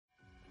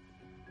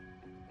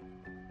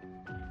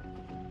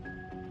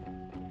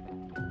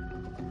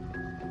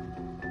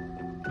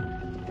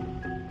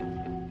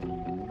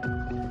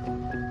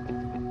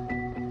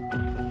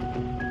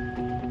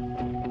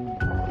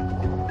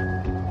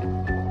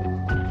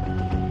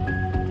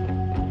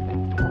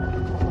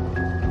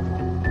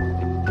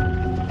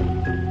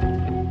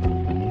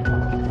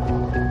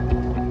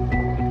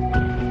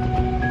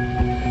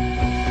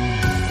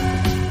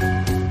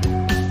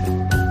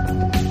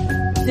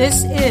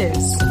This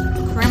is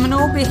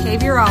Criminal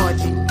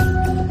Behaviorology,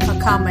 a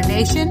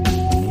combination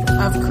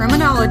of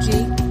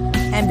criminology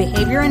and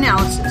behavior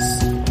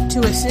analysis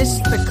to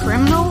assist the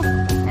criminal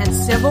and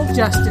civil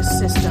justice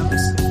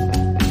systems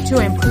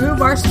to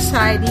improve our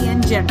society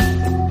in general.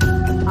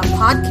 A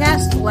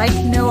podcast like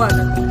no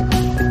other.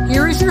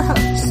 Here is your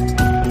host,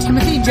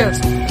 Timothy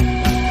Joseph.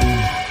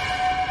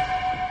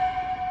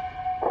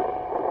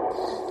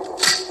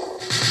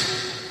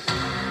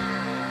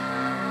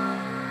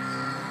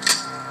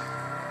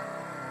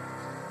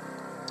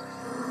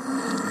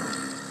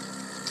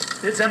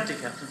 It's empty,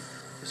 Captain.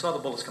 We saw the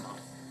bullets come out.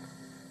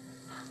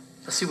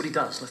 Let's see what he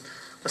does.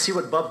 Let's see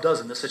what Bub does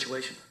in this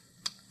situation.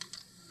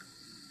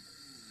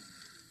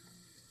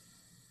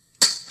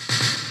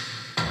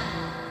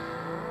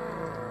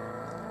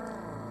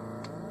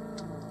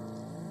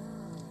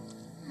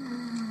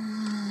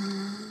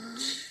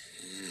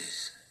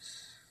 Jesus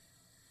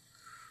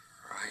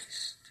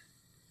Christ.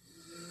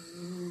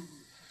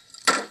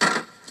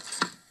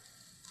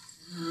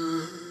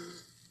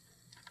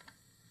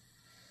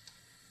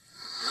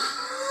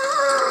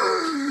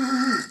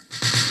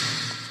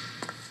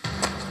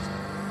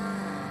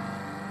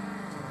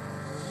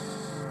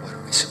 What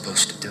are we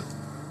supposed to do?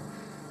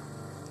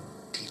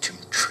 Teach him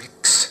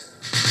tricks?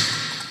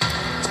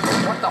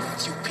 What the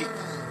few people?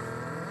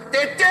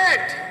 They're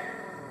dead!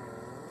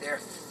 They're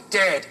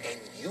dead, and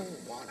you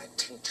want to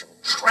teach them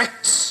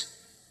tricks?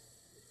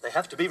 They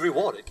have to be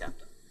rewarded,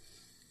 Captain.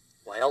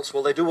 Why else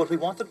will they do what we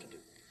want them to do?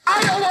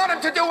 I don't want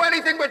them to do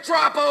anything but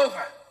drop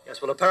over!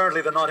 Yes, well,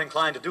 apparently they're not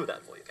inclined to do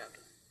that for you,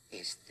 Captain.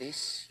 Is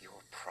this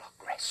your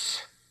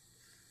progress?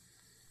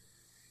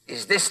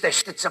 Is this the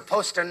shit that's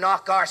supposed to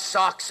knock our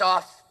socks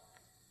off?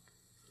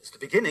 It's the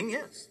beginning,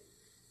 yes.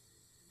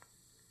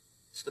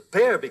 It's the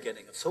bare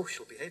beginning of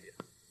social behavior.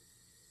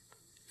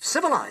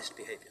 Civilized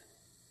behavior.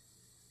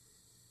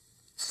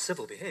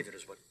 Civil behavior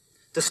is what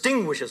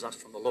distinguishes us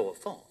from the lower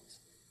forms.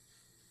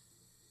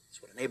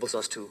 It's what enables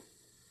us to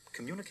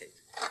communicate.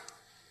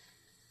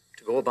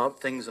 To go about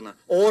things in an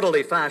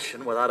orderly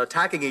fashion without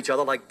attacking each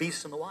other like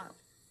beasts in the wild.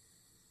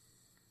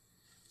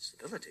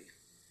 Civility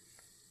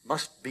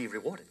must be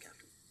rewarded,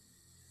 Captain.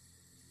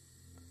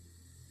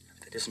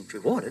 If it isn't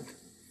rewarded,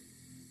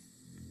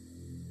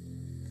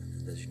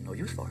 then there's no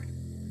use for it.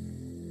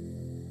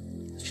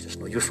 There's just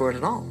no use for it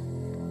at all.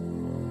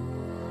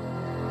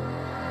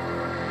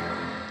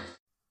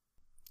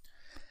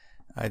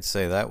 I'd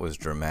say that was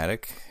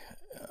dramatic.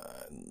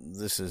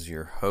 This is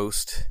your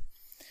host,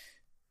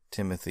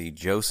 Timothy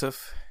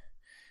Joseph,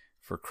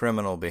 for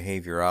Criminal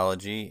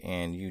Behaviorology,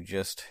 and you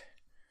just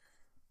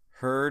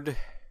heard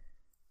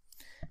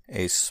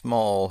a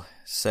small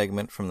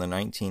segment from the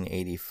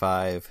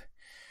 1985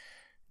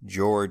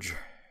 George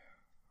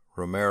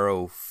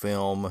Romero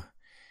film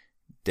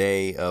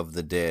Day of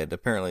the Dead.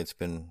 Apparently it's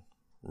been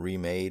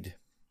remade,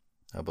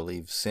 I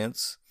believe,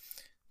 since,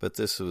 but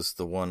this was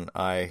the one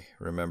I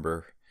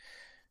remember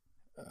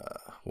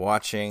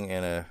watching,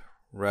 and a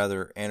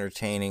rather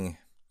entertaining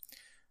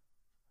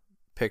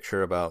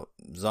picture about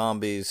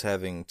zombies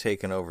having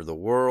taken over the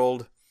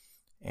world,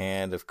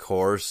 and of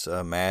course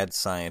a mad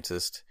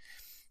scientist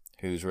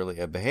who's really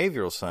a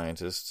behavioral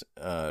scientist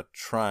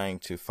trying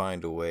to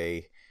find a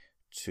way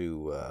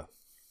to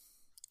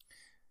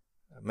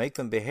make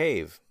them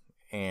behave.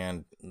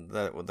 And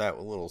that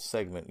little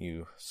segment,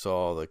 you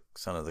saw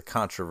some of the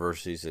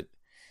controversies that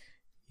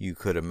you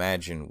could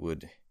imagine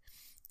would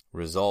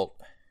result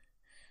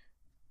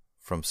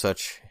from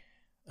such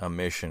a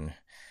mission.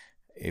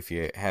 If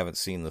you haven't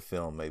seen the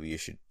film, maybe you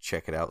should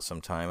check it out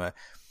sometime.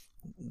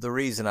 The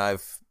reason I'm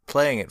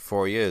playing it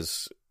for you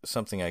is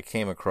something I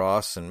came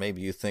across, and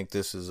maybe you think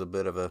this is a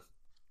bit of a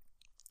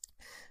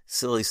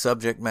silly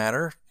subject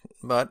matter,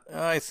 but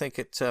I think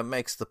it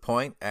makes the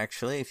point,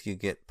 actually, if you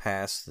get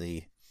past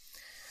the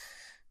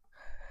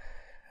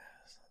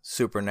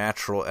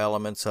supernatural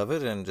elements of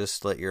it and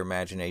just let your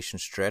imagination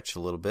stretch a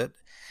little bit.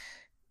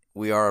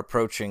 We are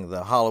approaching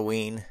the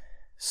Halloween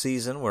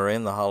season. We're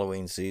in the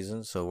Halloween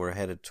season, so we're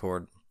headed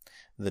toward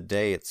the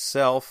day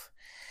itself,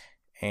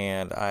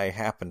 and I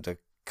happened to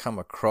come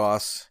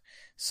across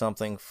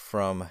something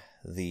from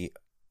the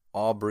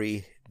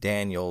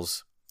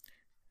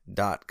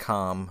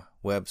AubreyDaniels.com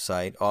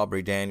website.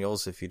 Aubrey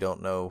Daniels, if you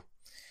don't know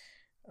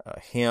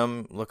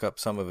him, look up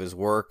some of his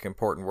work,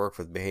 important work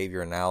with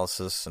behavior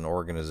analysis and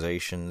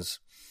organizations,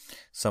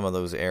 some of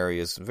those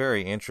areas.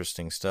 Very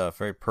interesting stuff,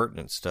 very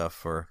pertinent stuff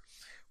for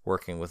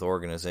working with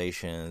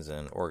organizations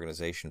and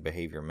organization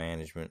behavior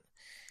management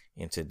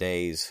in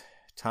today's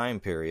time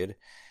period.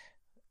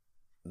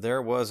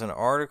 There was an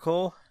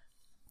article,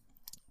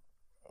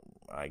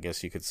 I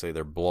guess you could say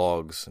they're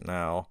blogs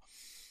now,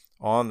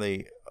 on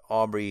the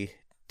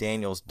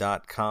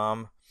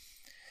AubreyDaniels.com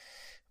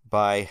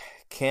by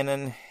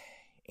Kenan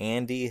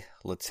Andy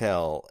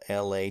Lattal,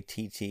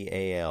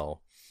 Lattal.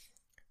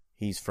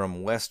 He's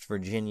from West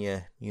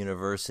Virginia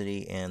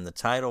University, and the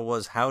title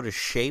was How to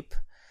Shape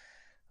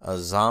a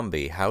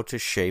Zombie. How to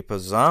Shape a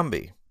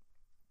Zombie.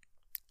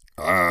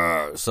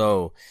 About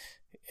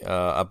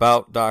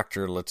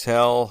Dr.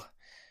 Lattal,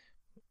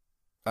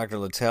 Dr.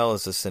 Littell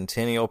is a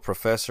Centennial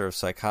Professor of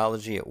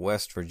Psychology at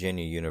West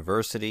Virginia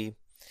University.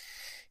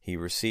 He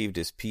received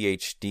his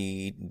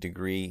Ph.D.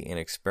 degree in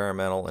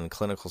Experimental and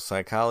Clinical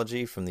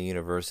Psychology from the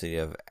University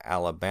of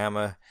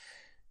Alabama,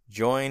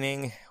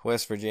 joining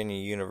West Virginia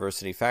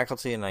University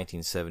faculty in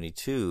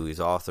 1972. He's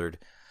authored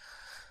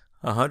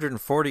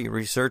 140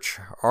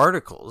 research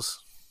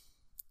articles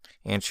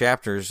and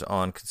chapters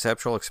on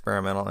conceptual,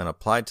 experimental, and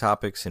applied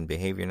topics in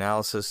behavior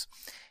analysis,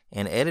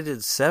 and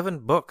edited 7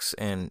 books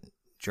and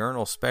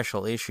journal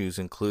special issues,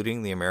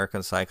 including the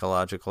American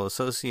Psychological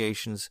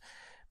Association's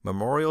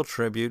Memorial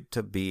Tribute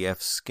to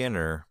B.F.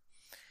 Skinner.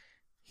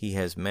 He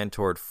has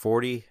mentored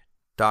 40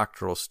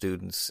 doctoral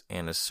students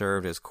and has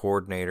served as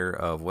coordinator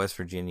of West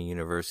Virginia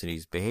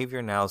University's Behavior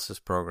Analysis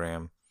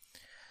Program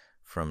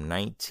from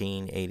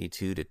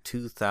 1982 to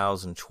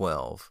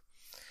 2012.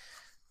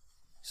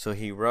 So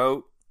he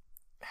wrote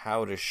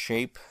How to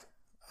Shape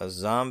a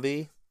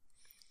Zombie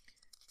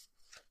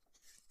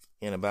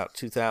in about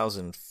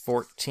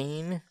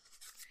 2014.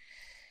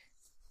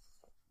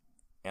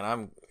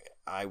 And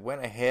I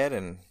went ahead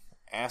and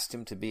asked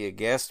him to be a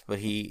guest, but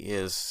he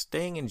is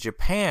staying in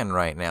Japan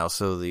right now,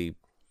 so the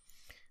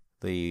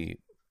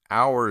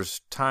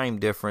hours time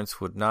difference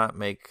would not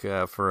make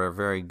for a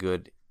very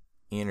good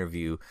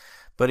interview.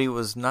 But he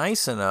was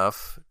nice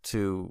enough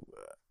to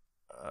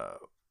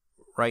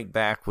write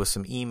back with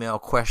some email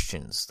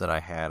questions that I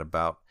had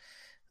about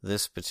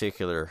this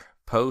particular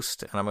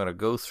post, and I'm going to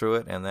go through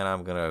it, and then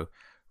I'm going to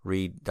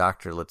read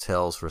Dr.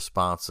 Littell's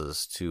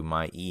responses to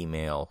my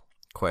email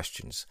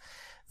questions.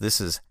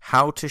 This is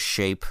How to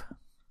Shape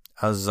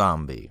a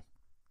Zombie.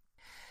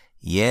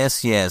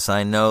 Yes,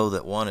 I know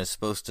that one is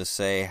supposed to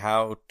say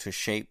how to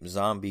shape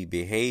zombie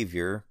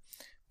behavior,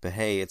 but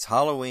hey, it's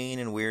Halloween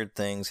and weird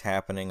things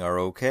happening are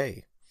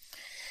okay.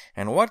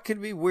 And what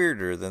could be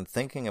weirder than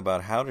thinking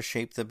about how to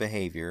shape the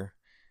behavior,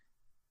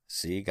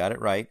 see, got it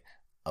right,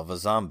 of a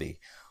zombie?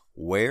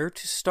 Where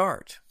to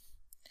start?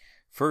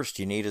 First,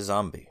 you need a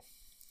zombie.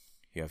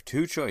 You have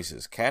 2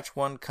 choices. Catch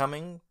one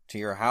coming to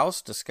your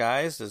house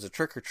disguised as a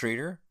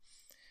trick-or-treater.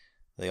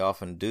 They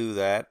often do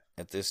that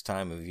at this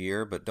time of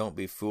year, but don't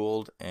be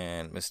fooled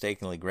and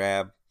mistakenly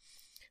grab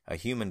a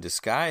human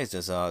disguised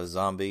as a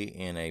zombie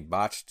in a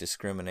botched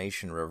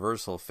discrimination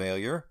reversal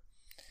failure.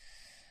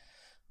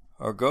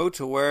 Or go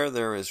to where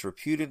there is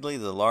reputedly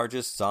the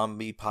largest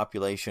zombie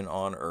population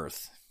on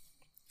Earth,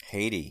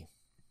 Haiti.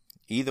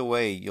 Either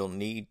way, you'll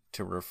need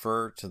to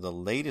refer to the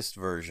latest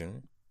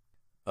version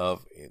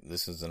of,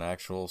 this is an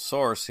actual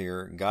source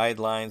here,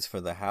 Guidelines for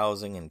the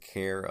Housing and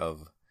Care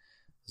of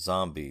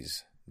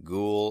Zombies,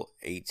 Gould,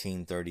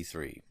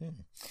 1833,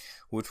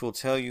 which will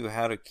tell you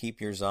how to keep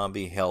your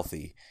zombie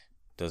healthy,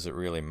 does it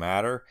really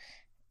matter,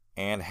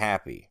 and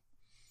happy.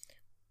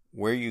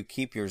 Where you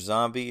keep your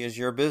zombie is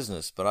your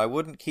business, but I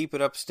wouldn't keep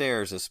it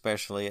upstairs,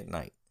 especially at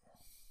night.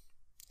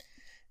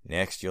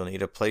 Next, you'll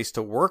need a place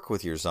to work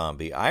with your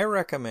zombie. I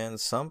recommend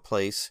some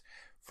place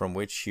from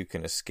which you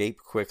can escape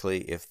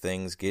quickly if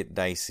things get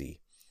dicey,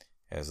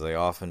 as they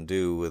often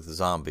do with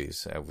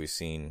zombies, as we've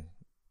seen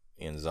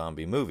in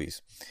zombie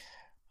movies.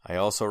 I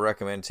also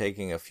recommend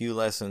taking a few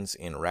lessons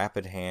in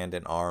rapid hand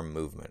and arm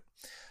movement.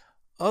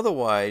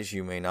 Otherwise,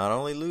 you may not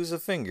only lose a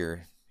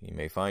finger, you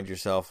may find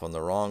yourself on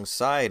the wrong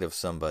side of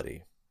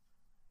somebody.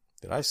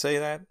 Did I say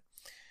that?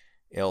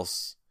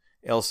 Elsa's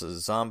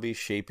zombie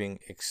shaping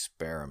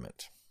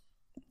experiment.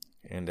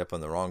 End up on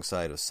the wrong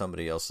side of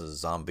somebody else's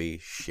zombie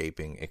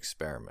shaping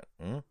experiment.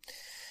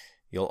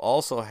 You'll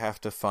also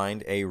have to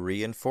find a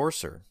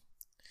reinforcer.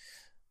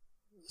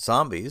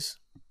 Zombies,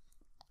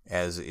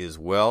 as is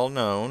well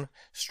known,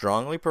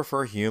 strongly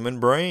prefer human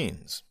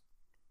brains.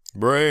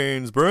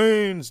 Brains!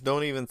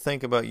 Don't even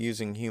think about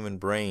using human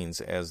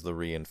brains as the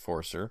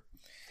reinforcer.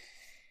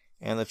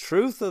 And the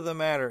truth of the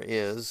matter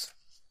is,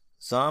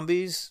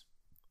 zombies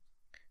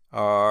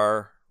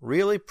are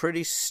really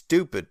pretty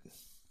stupid.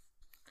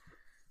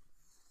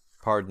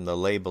 Pardon the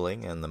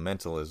labeling and the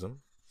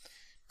mentalism,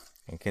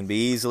 and can be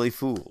easily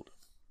fooled.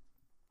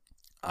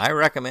 I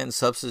recommend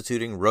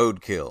substituting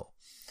roadkill,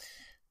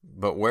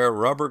 but wear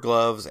rubber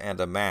gloves and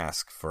a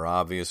mask for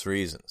obvious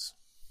reasons.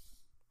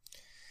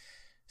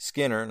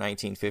 Skinner,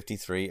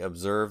 1953,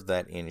 observed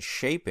that in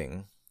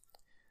shaping,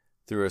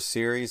 through a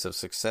series of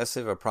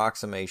successive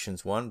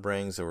approximations, one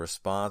brings a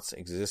response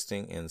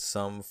existing in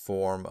some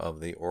form of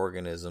the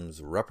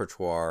organism's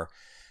repertoire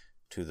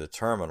to the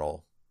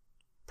terminal,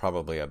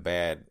 probably a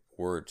bad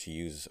word to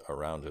use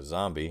around a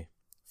zombie,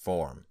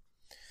 form.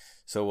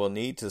 So we'll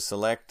need to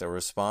select a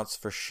response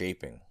for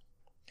shaping.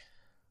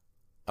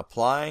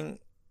 Applying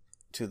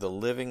to the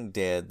living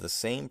dead the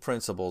same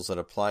principles that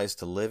applies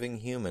to living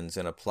humans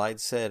in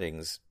applied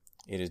settings,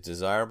 it is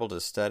desirable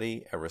to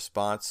study a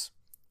response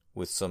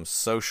with some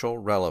social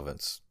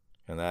relevance.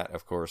 And that,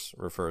 of course,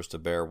 refers to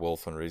Bear,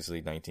 Wolf, and Risley,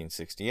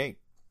 1968.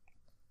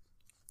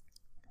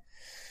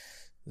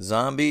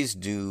 Zombies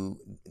don't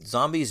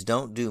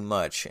do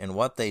much, and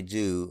what they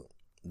do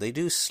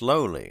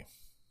slowly.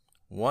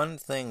 One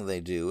thing they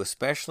do,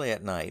 especially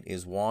at night,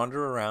 is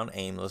wander around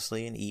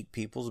aimlessly and eat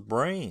people's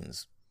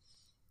brains.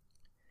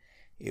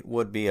 It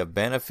would be a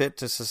benefit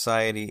to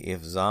society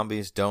if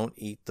zombies don't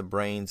eat the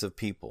brains of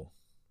people.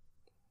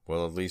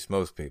 Well, at least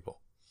most people.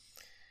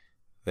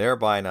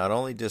 Thereby not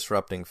only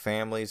disrupting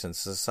families and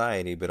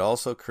society, but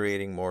also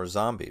creating more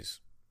zombies.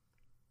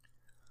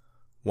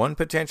 One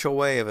potential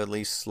way of at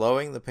least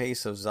slowing the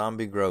pace of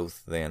zombie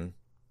growth, then,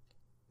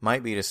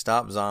 might be to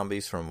stop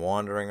zombies from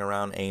wandering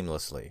around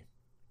aimlessly.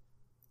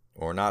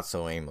 Or not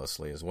so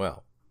aimlessly as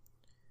well.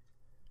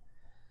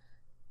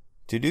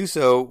 To do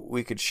so,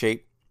 we could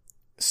shape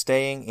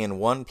staying in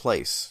one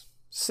place,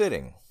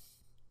 sitting.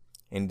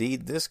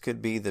 Indeed, this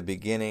could be the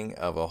beginning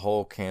of a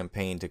whole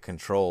campaign to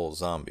control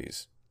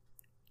zombies.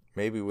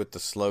 Maybe with the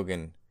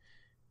slogan,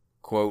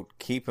 quote,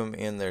 "Keep them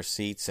in their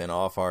seats and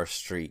off our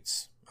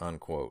streets,"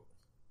 unquote.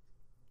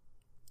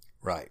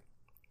 Right.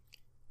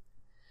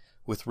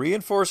 With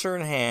reinforcer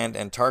in hand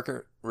and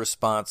target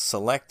response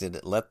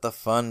selected, let the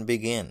fun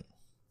begin.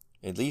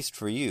 At least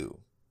for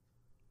you.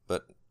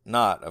 But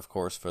not, of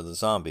course, for the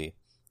zombie.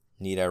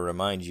 Need I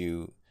remind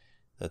you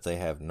that they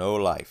have no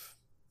life.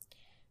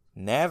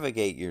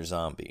 Navigate your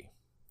zombie.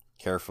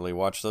 Carefully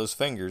watch those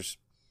fingers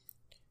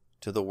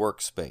to the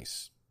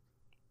workspace.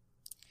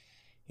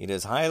 It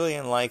is highly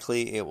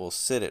unlikely it will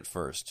sit at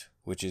first,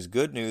 which is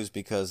good news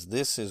because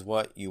this is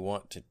what you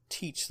want to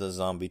teach the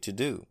zombie to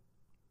do.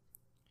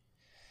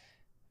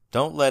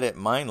 Don't let it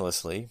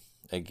mindlessly,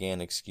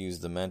 again excuse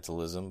the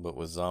mentalism, but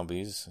with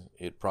zombies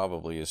it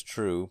probably is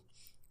true,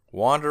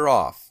 wander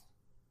off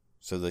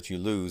so that you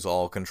lose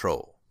all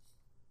control.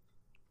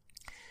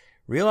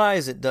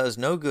 Realize it does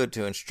no good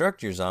to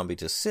instruct your zombie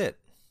to sit.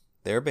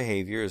 Their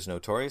behavior is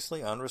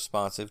notoriously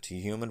unresponsive to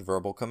human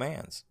verbal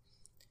commands.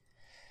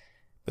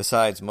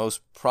 Besides,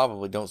 most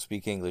probably don't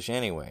speak English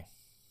anyway.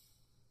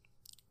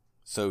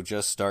 So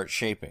just start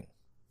shaping.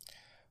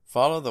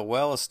 Follow the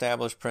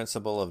well-established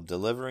principle of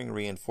delivering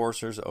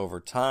reinforcers over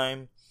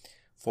time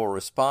for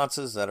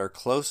responses that are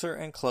closer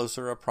and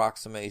closer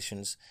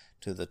approximations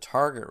to the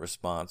target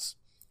response,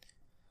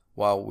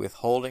 while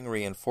withholding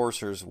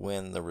reinforcers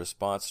when the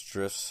response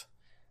drifts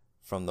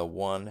from the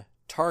one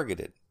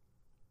targeted.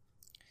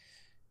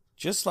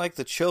 Just like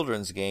the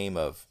children's game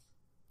of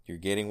 "you're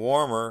getting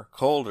warmer,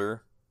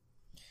 colder,"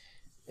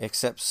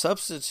 except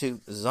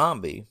substitute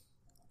zombie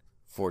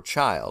for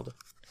child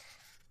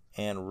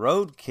and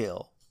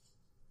roadkill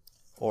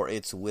or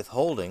its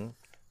withholding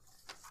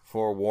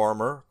for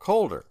warmer,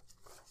 colder.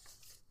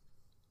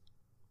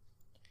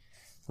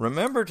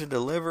 Remember to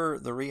deliver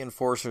the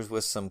reinforcers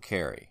with some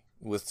care.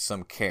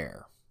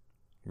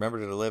 Remember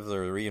to deliver the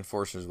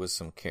reinforcers with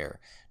some care.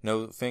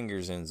 No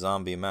fingers in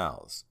zombie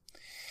mouths.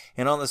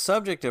 And on the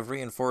subject of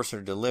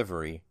reinforcer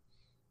delivery,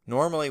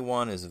 normally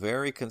one is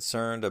very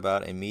concerned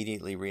about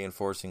immediately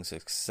reinforcing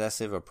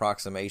successive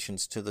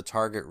approximations to the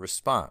target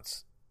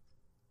response.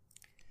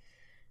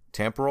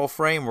 Temporal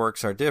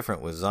frameworks are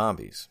different with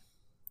zombies.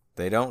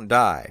 They don't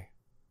die,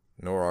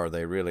 nor are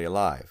they really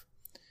alive.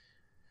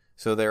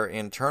 So their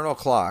internal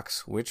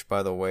clocks, which,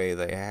 by the way,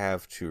 they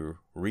have to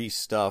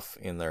restuff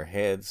in their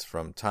heads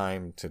from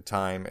time to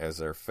time as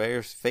their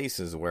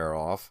faces wear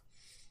off,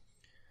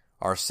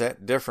 are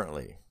set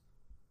differently.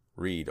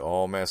 Read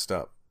all messed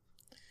up.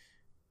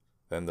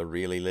 Than the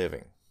really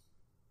living.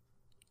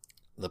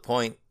 The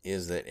point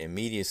is that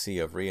immediacy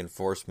of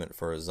reinforcement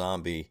for a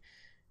zombie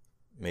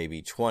may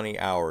be 20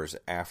 hours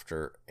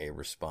after a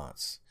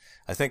response.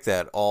 I think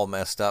that all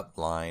messed up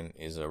line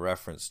is a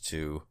reference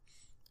to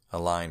a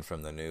line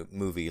from the new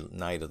movie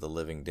Night of the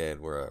Living Dead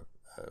where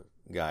a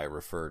guy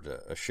referred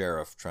to a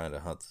sheriff trying to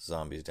hunt the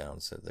zombies down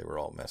and said they were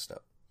all messed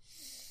up.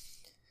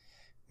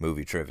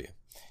 Movie trivia.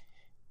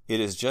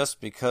 It is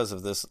just because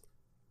of this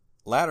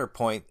latter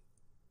point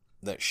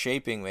that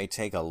shaping may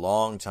take a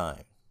long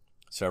time,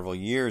 several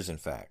years in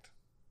fact.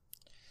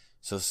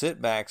 So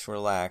sit back,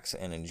 relax,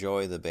 and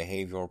enjoy the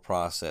behavioral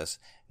process,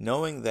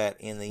 knowing that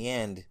in the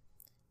end,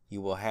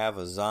 you will have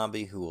a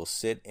zombie who will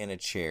sit in a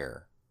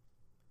chair.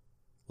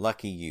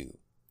 Lucky you.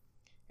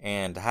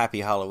 And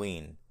happy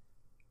Halloween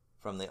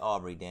from the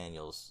Aubrey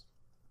Daniels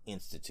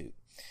Institute.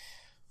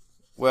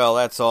 Well,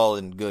 that's all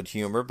in good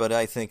humor, but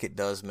I think it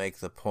does make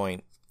the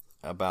point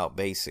about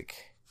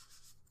basic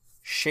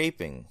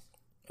shaping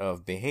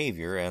of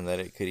behavior and that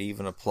it could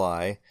even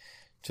apply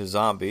to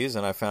zombies.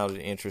 And I found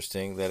it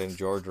interesting that in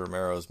George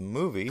Romero's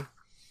movie,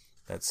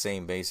 that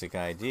same basic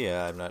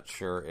idea, I'm not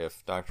sure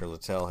if Dr.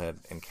 Littell had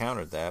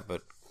encountered that,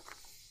 but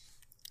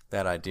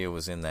that idea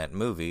was in that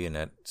movie and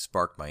that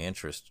sparked my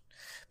interest.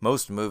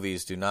 Most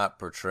movies do not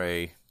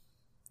portray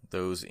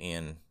those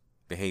in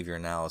behavior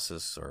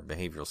analysis or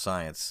behavioral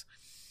science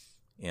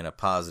in a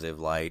positive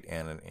light,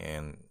 and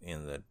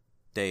in the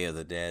Day of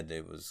the Dead,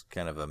 it was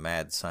kind of a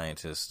mad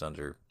scientist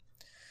under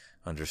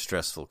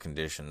stressful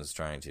conditions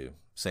trying to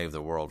save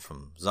the world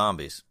from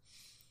zombies.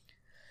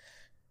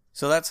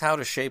 So that's how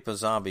to shape a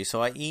zombie.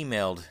 So I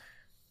emailed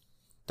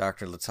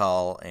Dr.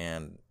 Littell,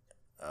 and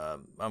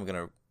I'm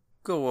going to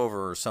go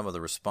over some of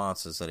the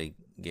responses that he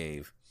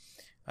gave.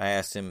 I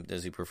asked him,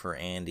 does he prefer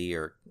Andy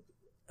or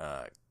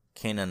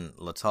Kenan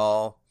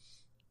Littell?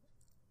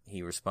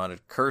 he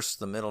responded, "Curse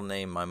the middle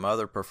name. My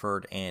mother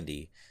preferred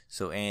Andy,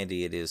 so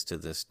Andy it is to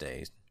this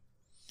day."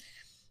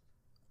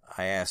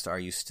 I asked, "Are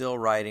you still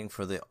writing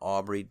for the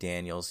Aubrey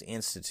Daniels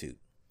Institute?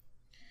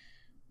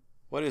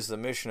 What is the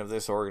mission of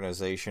this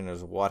organization,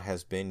 and what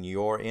has been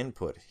your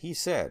input?" He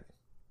said,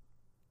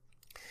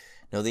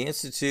 "No, the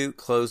Institute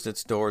closed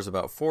its doors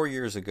about 4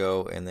 years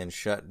ago and then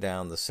shut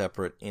down the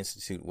separate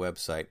Institute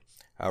website.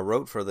 I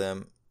wrote for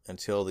them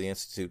until the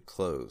Institute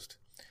closed.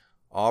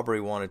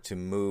 Aubrey wanted to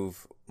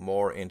move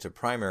more into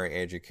primary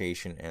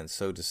education and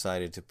so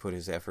decided to put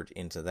his effort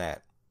into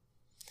that.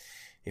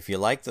 If you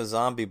like the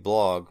zombie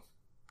blog,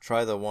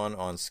 try the one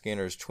on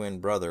Skinner's twin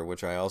brother,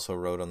 which I also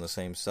wrote on the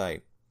same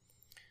site.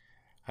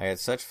 I had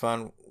such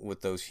fun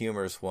with those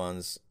humorous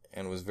ones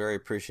and was very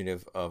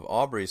appreciative of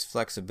Aubrey's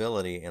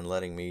flexibility in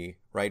letting me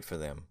write for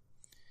them.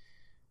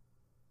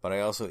 But I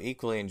also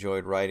equally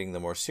enjoyed writing the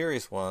more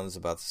serious ones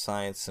about the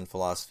science and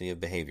philosophy of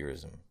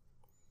behaviorism.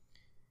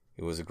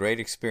 It was a great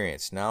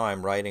experience. Now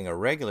I'm writing a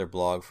regular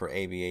blog for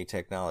ABA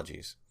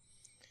Technologies,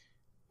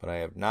 but I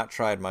have not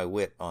tried my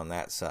wit on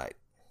that site.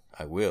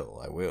 I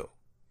will.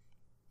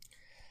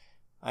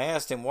 I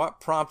asked him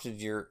what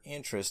prompted your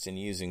interest in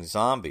using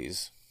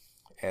zombies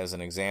as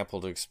an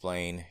example to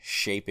explain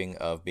shaping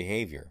of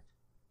behavior.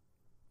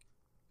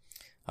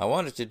 I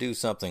wanted to do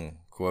something,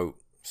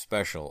 quote,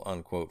 special,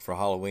 unquote, for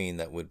Halloween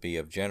that would be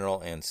of general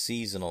and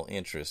seasonal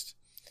interest,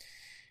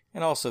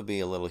 and also be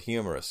a little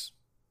humorous.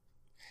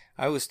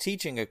 I was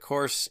teaching a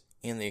course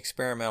in the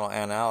experimental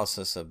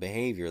analysis of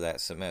behavior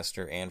that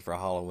semester, and for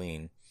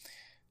Halloween,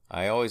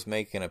 I always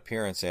make an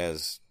appearance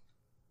as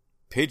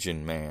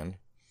Pigeon Man,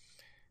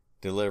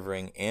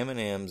 delivering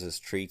M&Ms as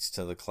treats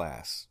to the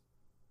class.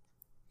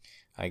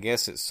 I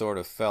guess it sort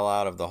of fell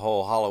out of the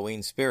whole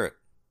Halloween spirit.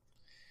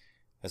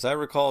 As I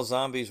recall,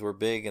 zombies were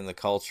big in the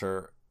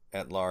culture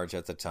at large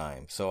at the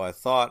time, so I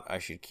thought I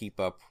should keep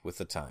up with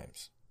the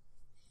times.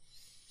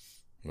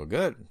 Well,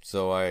 good.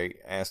 So I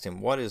asked him,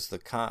 why is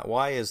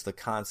the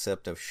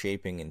concept of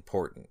shaping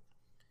important?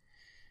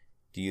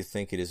 Do you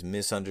think it is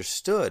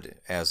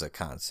misunderstood as a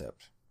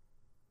concept?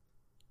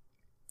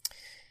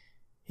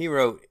 He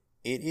wrote,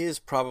 "It is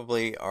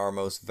probably our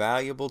most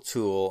valuable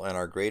tool and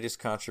our greatest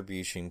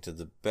contribution to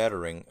the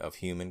bettering of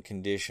human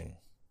condition.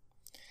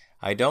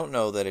 I don't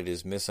know that it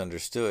is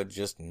misunderstood,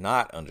 just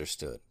not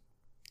understood.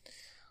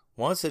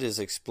 Once it is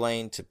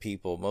explained to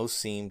people, most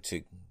seem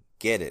to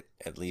get it,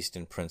 at least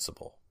in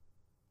principle.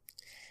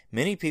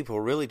 Many people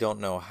really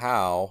don't know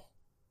how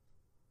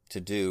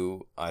to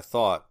do, I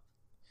thought,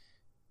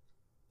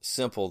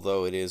 simple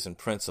though it is in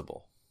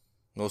principle.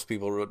 Most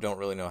people don't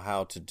really know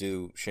how to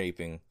do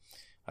shaping,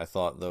 I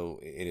thought, though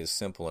it is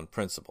simple in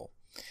principle.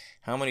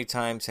 How many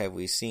times have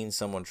we seen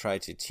someone try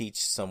to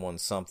teach someone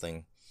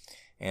something,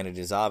 and it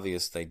is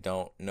obvious they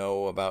don't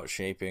know about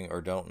shaping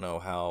or don't know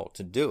how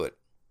to do it?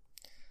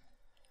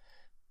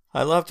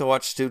 I love to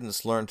watch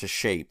students learn to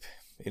shape.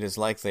 It is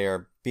like they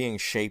are being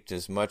shaped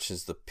as much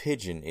as the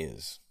pigeon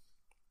is.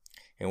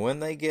 And when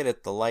they get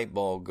it, the light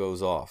bulb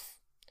goes off.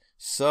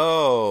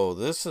 So,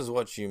 this is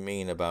what you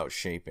mean about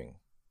shaping.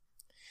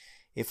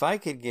 If I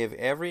could give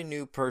every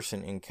new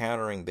person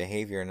encountering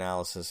behavior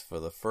analysis for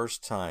the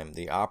first time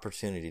the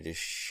opportunity to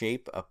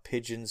shape a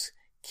pigeon's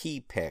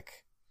key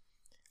peck,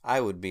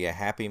 I would be a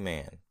happy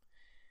man,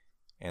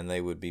 and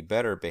they would be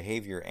better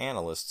behavior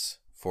analysts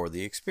for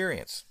the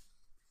experience."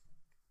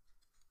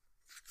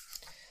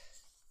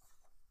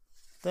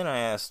 Then I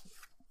asked,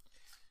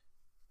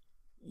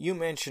 "You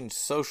mentioned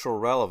social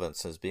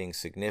relevance as being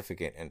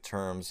significant in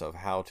terms of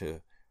how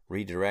to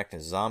redirect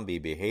zombie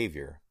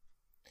behavior.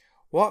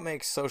 What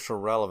makes social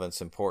relevance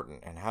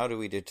important, and how do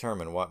we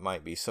determine what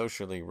might be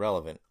socially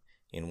relevant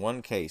in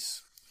one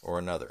case or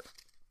another?"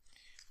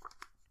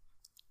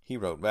 He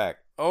wrote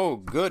back, "Oh,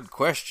 good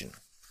question.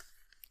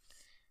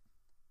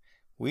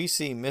 We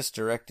see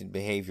misdirected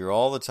behavior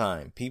all the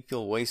time,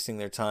 people wasting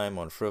their time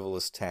on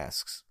frivolous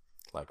tasks,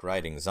 like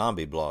writing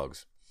zombie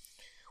blogs,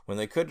 when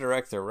they could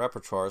direct their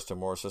repertoires to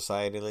more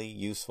societally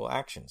useful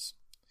actions.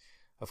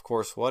 Of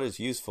course, what is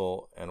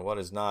useful and what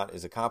is not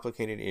is a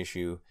complicated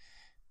issue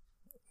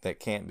that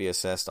can't be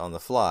assessed on the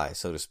fly,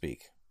 so to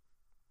speak.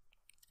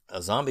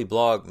 A zombie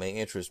blog may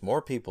interest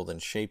more people in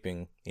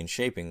shaping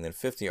than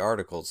 50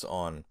 articles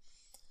on,"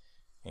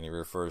 and he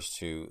refers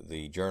to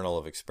the Journal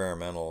of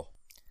Experimental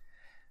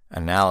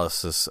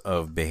Analysis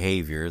of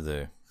Behavior,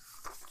 the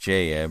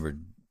JEAB or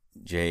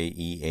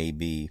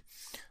JEAB,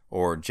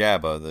 or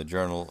JABA, the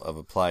Journal of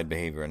Applied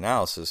Behavior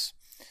Analysis.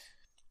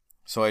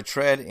 So I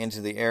tread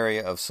into the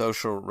area of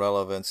social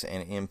relevance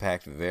and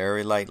impact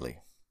very lightly.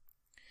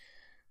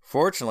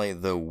 Fortunately,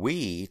 the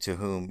we to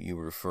whom you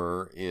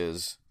refer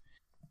is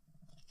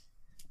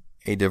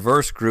a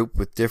diverse group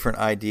with different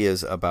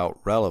ideas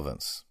about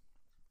relevance.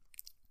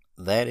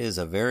 That is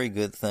a very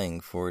good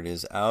thing, for it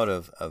is out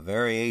of a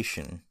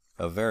variation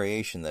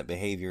that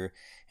behavior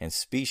and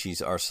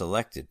species are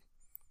selected.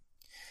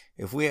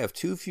 If we have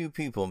too few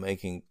people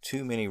making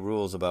too many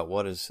rules about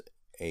what is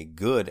a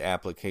good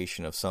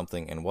application of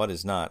something and what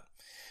is not,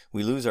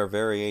 we lose our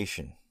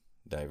variation,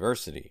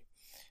 diversity,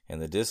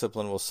 and the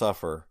discipline will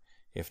suffer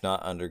if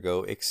not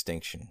undergo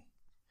extinction.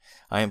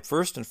 I am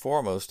first and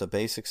foremost a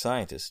basic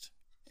scientist.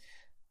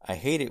 I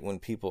hate it when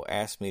people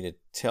ask me to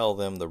tell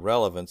them the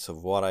relevance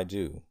of what I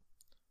do.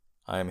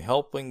 I am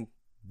helping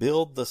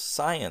build the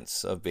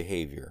science of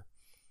behavior,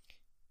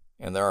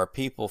 and there are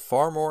people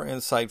far more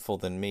insightful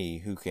than me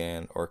who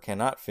can or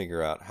cannot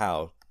figure out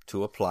how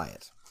to apply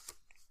it.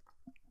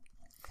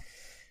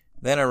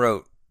 Then I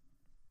wrote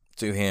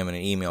to him in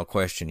an email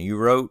question. You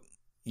wrote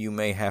you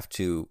may have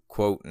to,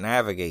 quote,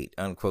 navigate,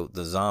 unquote,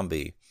 the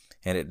zombie,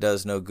 and it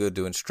does no good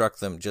to instruct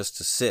them just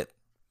to sit.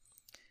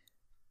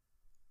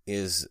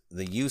 Is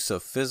the use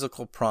of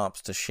physical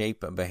prompts to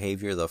shape a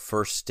behavior the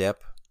first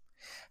step?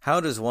 How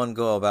does one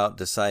go about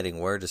deciding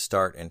where to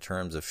start in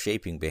terms of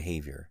shaping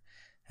behavior,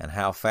 and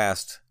how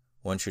fast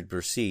one should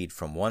proceed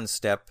from one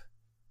step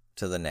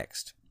to the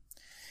next?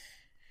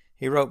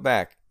 He wrote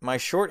back, my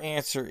short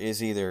answer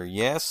is either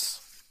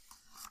yes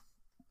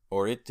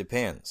or it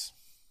depends.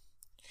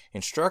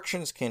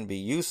 Instructions can be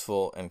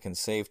useful and can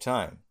save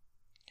time.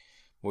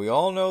 We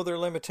all know their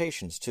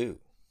limitations too.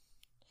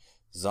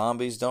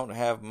 Zombies don't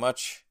have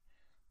much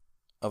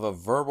of a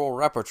verbal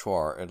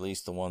repertoire, at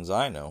least the ones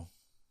I know.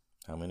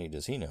 How many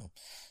does he know?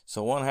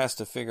 So one has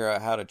to figure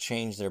out how to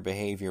change their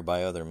behavior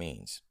by other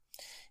means.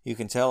 You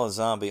can tell a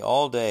zombie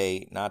all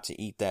day not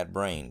to eat that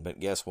brain,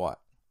 but guess what?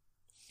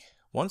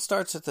 One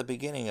starts at the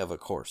beginning of a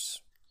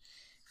course,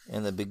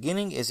 and the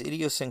beginning is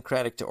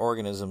idiosyncratic to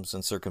organisms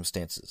and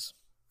circumstances.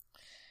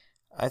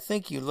 I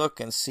think you look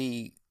and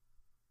see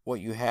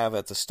what you have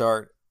at the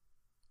start,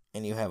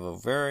 and you have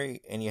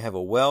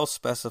a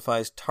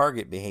well-specified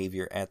target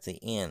behavior at the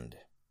end.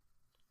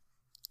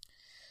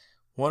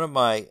 One of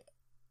my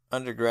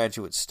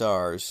undergraduate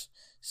stars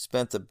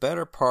spent the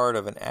better part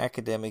of an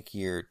academic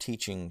year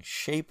teaching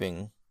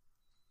shaping,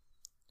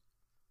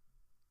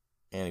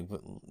 and he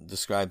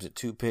describes it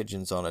 2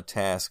 pigeons on a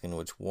task in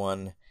which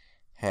one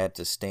had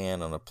to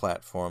stand on a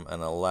platform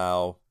and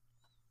allow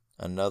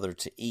another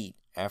to eat,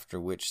 after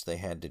which they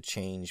had to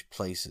change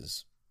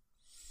places.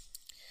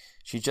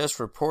 She just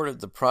reported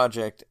the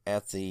project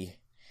at the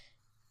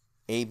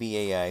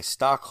ABAI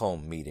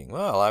Stockholm meeting.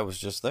 Well, I was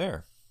just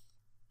there.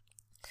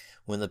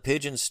 When the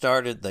pigeons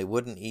started, they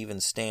wouldn't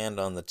even stand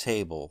on the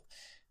table.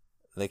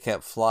 They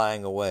kept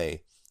flying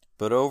away.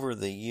 But over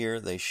the year,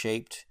 they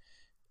shaped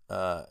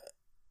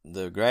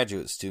the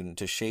graduate student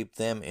to shape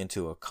them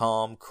into a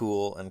calm,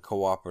 cool, and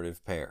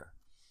cooperative pair,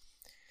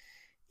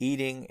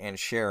 eating and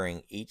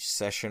sharing each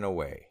session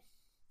away.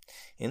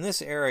 In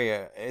this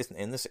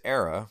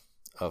era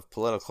of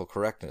political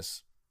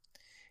correctness,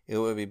 it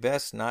would be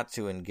best not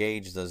to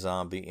engage the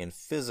zombie in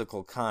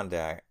physical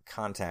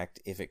contact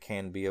if it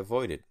can be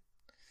avoided.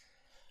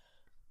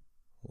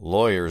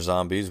 Lawyer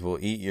zombies will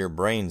eat your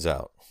brains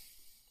out.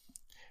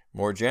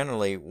 More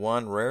generally,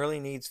 one rarely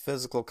needs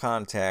physical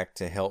contact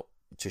to help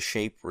to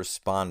shape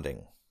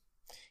responding.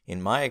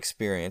 In my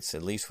experience,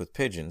 at least with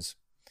pigeons,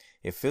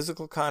 if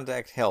physical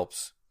contact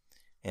helps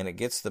and it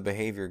gets the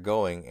behavior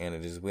going and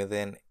it is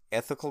within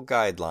ethical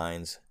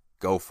guidelines,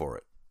 go for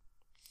it.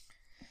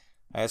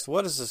 I asked,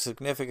 what is the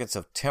significance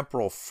of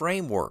temporal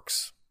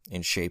frameworks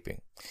in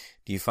shaping?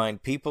 Do you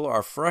find people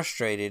are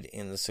frustrated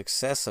in the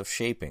success of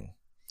shaping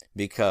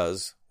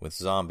because, with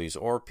zombies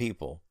or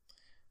people,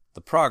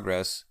 the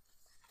progress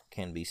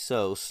can be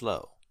so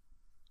slow?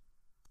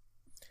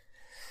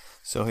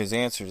 So his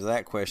answer to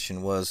that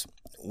question was,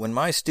 when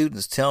my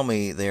students tell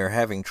me they are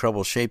having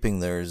trouble shaping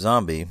their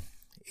zombie,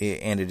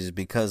 and it is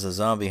because a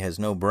zombie has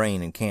no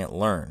brain and can't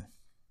learn,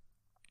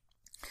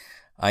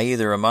 I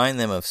either remind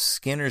them of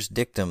Skinner's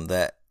dictum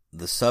that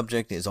the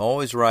subject is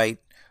always right,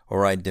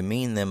 or I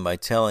demean them by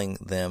telling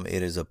them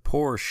it is a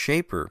poor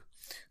shaper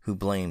who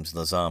blames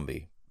the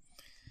zombie.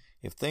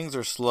 If things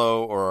are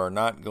slow or are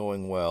not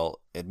going well,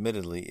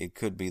 admittedly it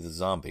could be the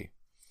zombie.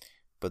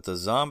 But the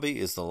zombie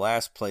is the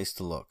last place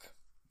to look.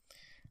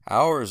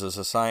 Ours is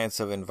a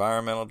science of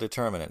environmental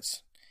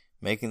determinants,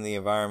 making the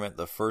environment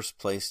the first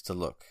place to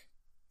look.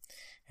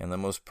 And the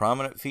most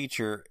prominent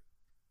feature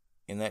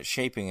in that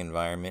shaping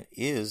environment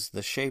is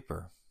the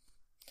shaper,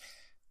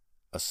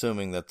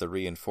 assuming that the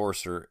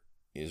reinforcer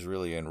is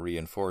really a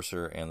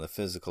reinforcer and the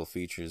physical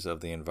features of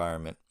the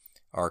environment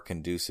are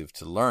conducive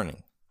to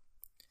learning.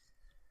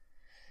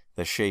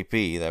 The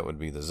shapee, that would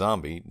be the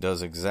zombie,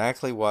 does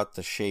exactly what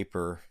the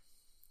shaper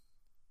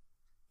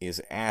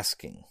is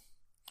asking.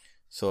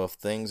 So if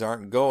things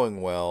aren't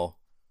going well,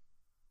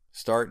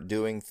 start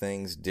doing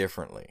things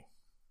differently.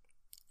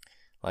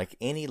 Like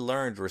any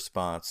learned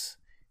response,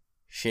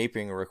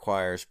 shaping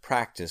requires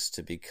practice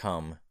to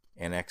become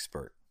an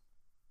expert.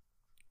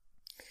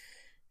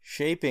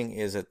 Shaping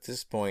is at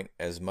this point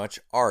as much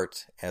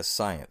art as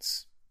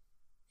science.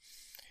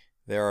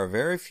 There are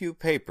very few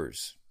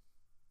papers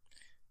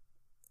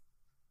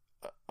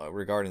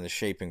regarding the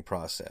shaping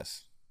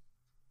process.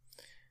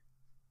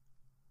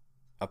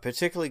 A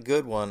particularly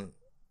good one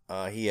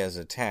he has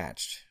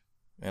attached,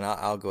 and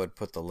I'll go ahead and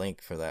put the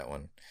link for that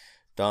one,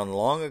 done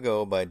long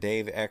ago by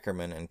Dave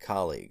Eckerman and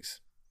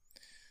colleagues.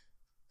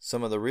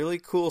 Some of the really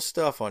cool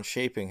stuff on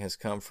shaping has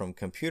come from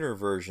computer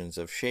versions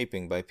of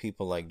shaping by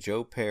people like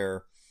Joe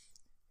Pear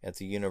at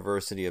the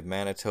University of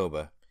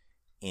Manitoba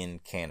in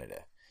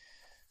Canada.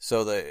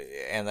 So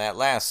that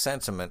last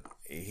sentiment,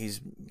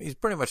 he's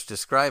pretty much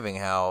describing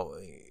how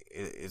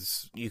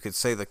you could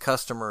say the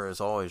customer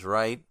is always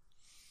right,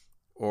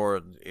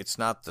 or it's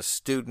not the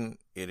student,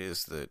 it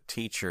is the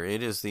teacher.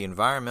 It is the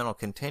environmental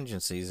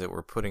contingencies that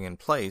we're putting in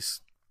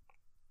place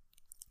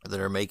that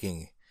are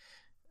making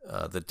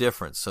the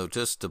difference. So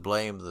just to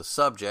blame the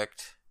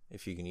subject,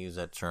 if you can use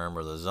that term,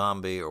 or the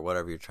zombie, or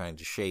whatever you're trying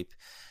to shape,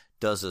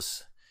 does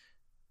us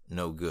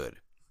no good.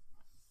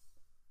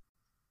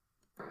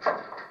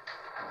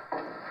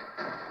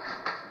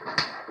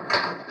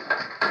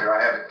 Here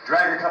I have it.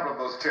 Drag a couple of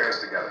those chairs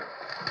together.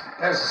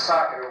 There's a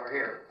socket over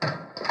here.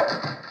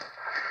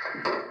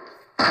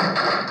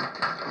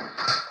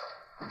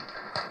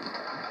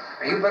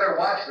 You better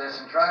watch this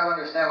and try to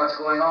understand what's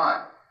going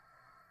on.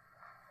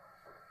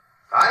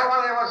 I don't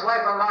want anyone's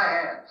life on my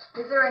hands.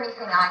 Is there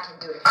anything I can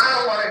do to I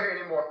don't want to hear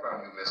any more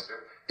from you,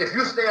 mister. If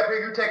you stay up here,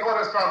 you take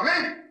orders from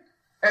me.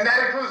 And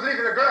that includes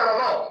leaving the girl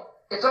alone.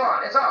 It's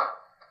on, it's on.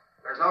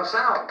 There's no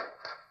sound.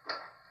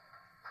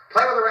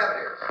 Play with the rabbit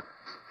ears.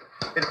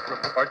 His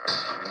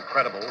reports,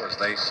 incredible as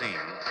they seem,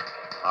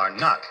 are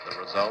not the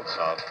results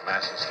of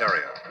mass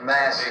hysteria.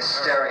 Mass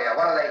hysteria.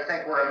 What do they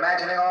think? We're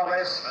imagining all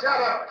this?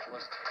 Shut up.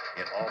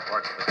 In all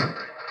parts of the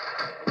country.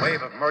 The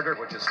wave of murder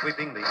which is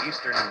sweeping the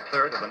eastern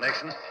third of the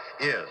nation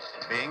is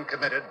being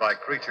committed by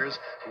creatures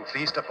who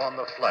feast upon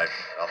the flesh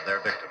of their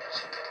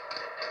victims.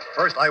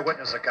 First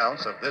eyewitness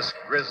accounts of this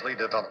grisly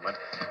development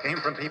came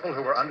from people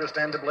who were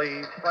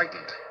understandably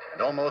frightened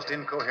and almost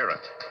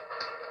incoherent.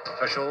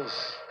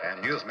 Officials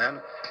and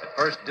newsmen at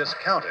first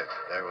discounted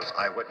those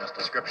eyewitness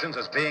descriptions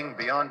as being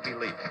beyond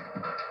belief.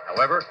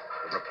 However,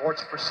 the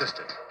reports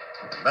persisted.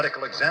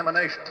 Medical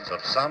examinations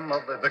of some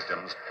of the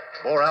victims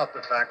bore out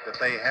the fact that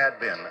they had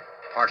been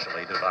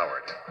partially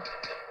devoured.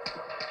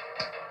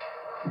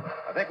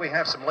 I think we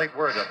have some late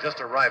word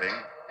just arriving,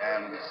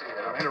 and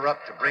I'll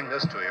interrupt to bring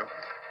this to you.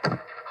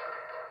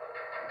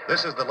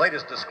 This is the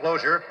latest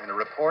disclosure in a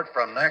report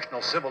from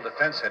National Civil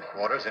Defense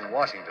Headquarters in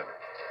Washington.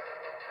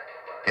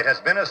 It has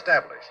been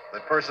established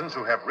that persons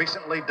who have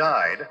recently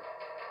died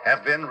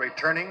have been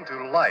returning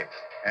to life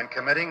and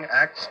committing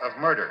acts of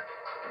murder.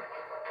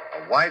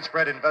 A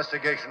widespread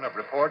investigation of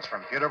reports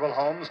from funeral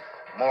homes,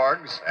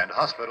 morgues, and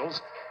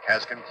hospitals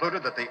has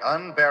concluded that the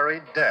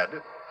unburied dead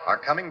are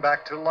coming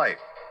back to life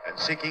and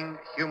seeking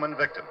human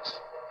victims.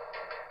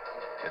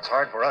 It's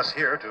hard for us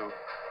here to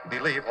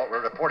believe what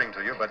we're reporting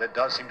to you, but it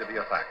does seem to be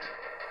a fact.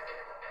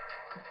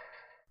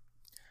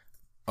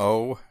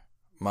 Oh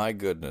my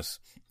goodness.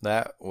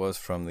 That was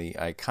from the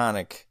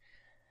iconic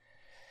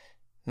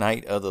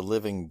Night of the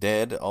Living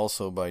Dead,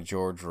 also by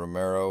George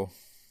Romero,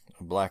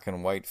 a black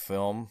and white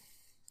film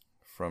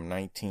from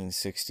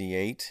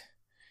 1968.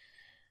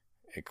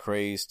 A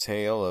crazed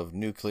tale of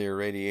nuclear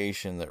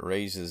radiation that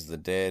raises the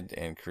dead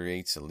and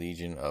creates a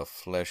legion of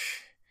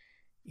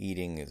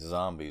flesh-eating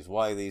zombies.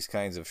 Why these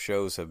kinds of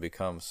shows have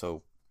become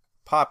so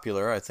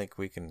popular, I think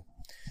we can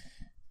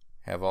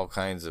have all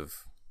kinds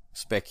of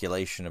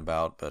speculation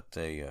about, but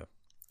they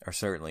are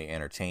certainly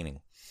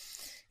entertaining.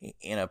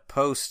 In a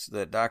post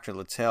that Dr.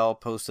 Littell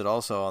posted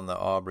also on the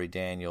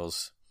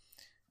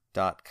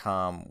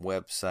AubreyDaniels.com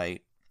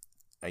website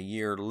a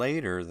year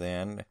later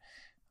then,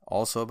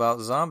 also about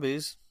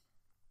zombies,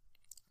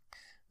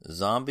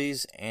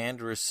 Zombies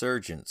and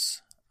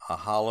Resurgence, a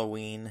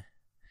Halloween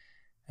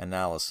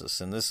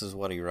analysis. And this is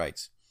what he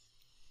writes.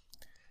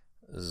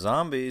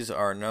 Zombies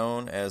are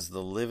known as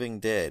the living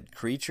dead,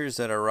 creatures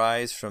that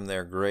arise from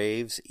their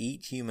graves,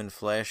 eat human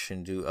flesh,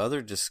 and do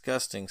other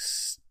disgusting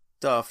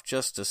stuff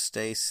just to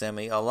stay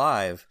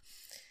semi-alive.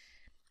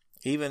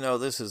 Even though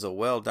this is a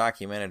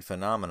well-documented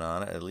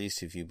phenomenon, at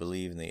least if you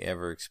believe in the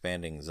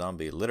ever-expanding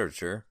zombie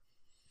literature,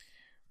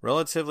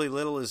 relatively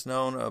little is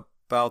known about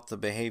the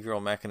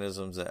behavioral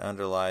mechanisms that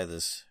underlie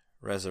this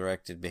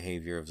resurrected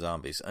behavior of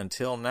zombies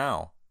until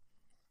now.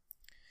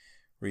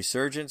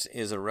 Resurgence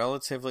is a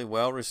relatively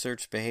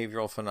well-researched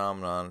behavioral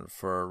phenomenon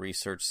for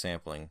research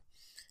sampling,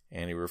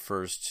 and he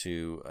refers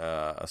to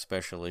a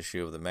special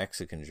issue of the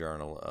Mexican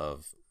Journal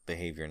of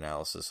Behavior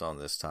Analysis on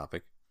this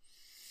topic.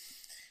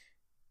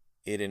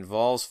 It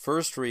involves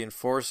first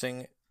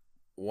reinforcing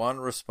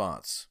one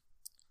response,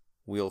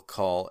 we'll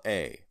call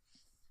A.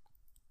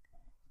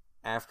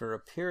 After a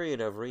period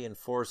of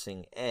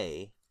reinforcing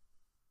A,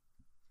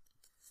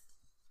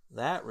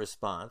 that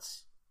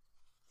response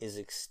is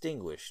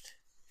extinguished.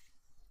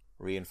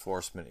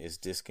 Reinforcement is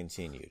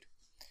discontinued.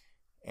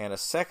 And a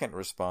second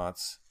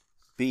response,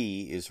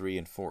 B, is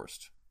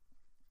reinforced.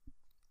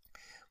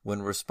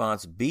 When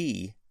response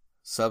B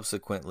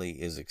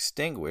subsequently is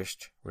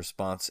extinguished,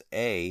 response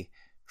A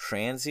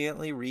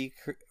transiently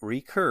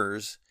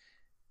recurs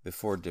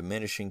before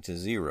diminishing to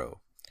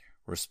zero.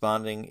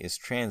 Responding is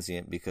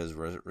transient because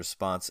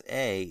response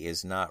A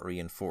is not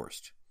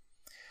reinforced.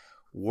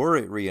 Were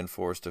it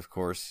reinforced, of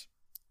course,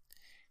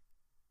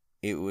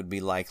 it would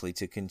be likely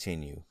to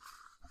continue.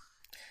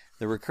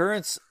 The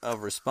recurrence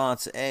of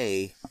response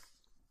A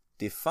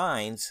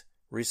defines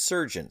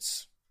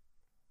resurgence.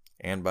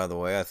 And by the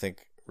way, I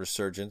think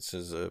resurgence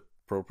is an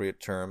appropriate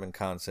term and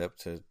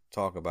concept to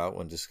talk about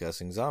when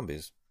discussing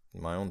zombies.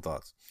 My own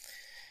thoughts.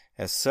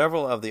 As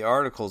several of the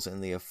articles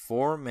in the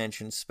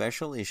aforementioned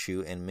special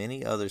issue and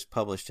many others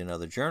published in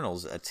other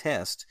journals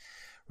attest,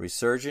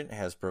 Resurgent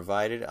has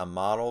provided a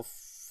model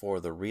for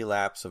the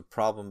relapse of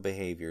problem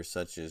behavior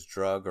such as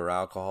drug or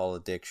alcohol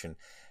addiction,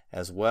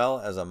 as well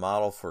as a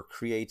model for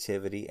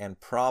creativity and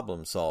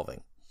problem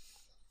solving.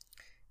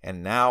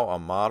 And now a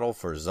model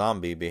for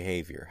zombie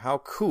behavior. How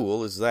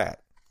cool is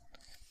that?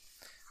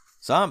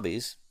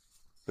 Zombies,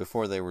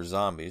 before they were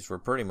zombies, were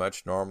pretty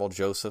much normal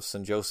Josephs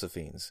and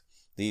Josephines.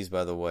 These,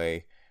 by the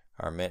way,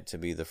 are meant to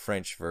be the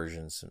French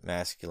versions,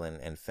 masculine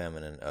and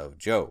feminine, of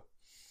Joe.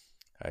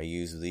 I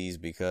use these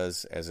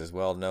because, as is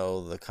well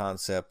known, the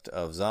concept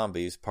of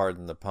zombies,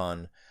 pardon the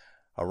pun,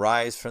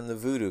 arise from the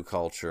voodoo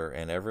culture,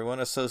 and everyone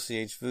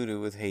associates voodoo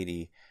with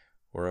Haiti,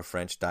 where a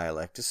French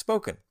dialect is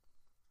spoken.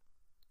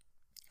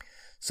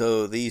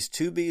 So these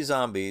to-be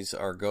zombies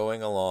are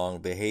going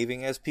along,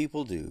 behaving as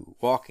people do,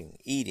 walking,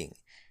 eating,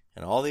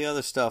 and all the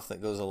other stuff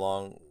that goes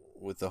along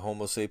with the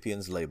Homo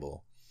sapiens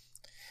label,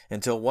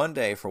 until one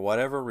day, for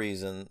whatever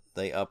reason,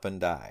 they up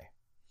and die.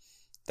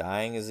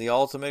 Dying is the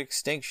ultimate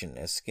extinction,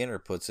 as Skinner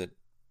puts it,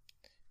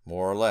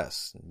 more or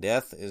less.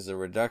 Death is a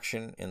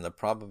reduction in the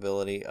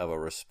probability of a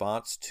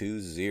response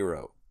to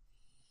zero,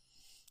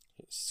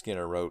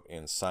 Skinner wrote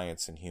in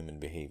Science and Human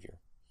Behavior.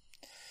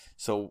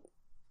 So,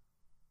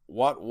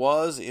 what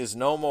was is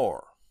no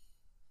more.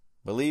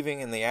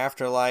 Believing in the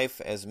afterlife,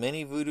 as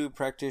many voodoo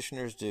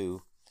practitioners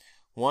do,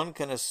 one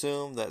can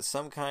assume that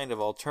some kind of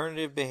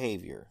alternative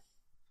behavior,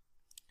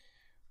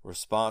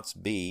 response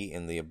B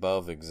in the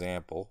above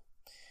example,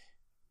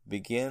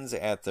 begins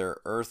at their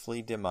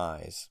earthly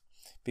demise.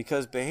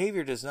 Because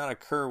behavior does not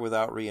occur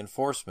without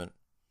reinforcement,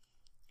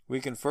 we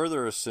can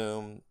further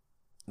assume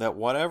that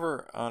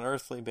whatever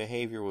unearthly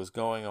behavior was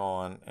going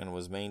on and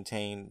was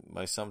maintained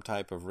by some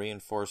type of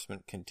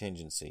reinforcement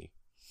contingency.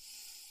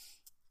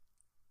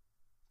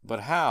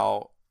 But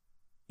how,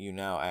 you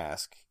now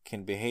ask,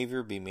 can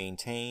behavior be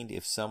maintained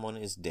if someone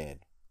is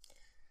dead?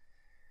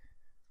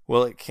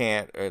 Well, it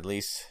can't, or at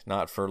least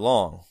not for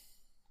long.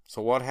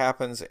 So what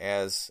happens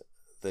as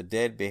the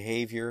dead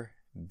behavior,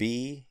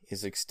 B,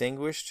 is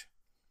extinguished?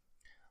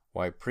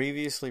 Why,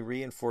 previously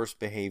reinforced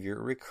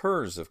behavior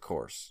recurs, of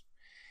course.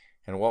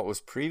 And what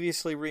was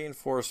previously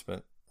reinforced,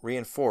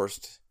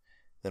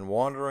 then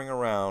wandering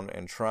around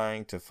and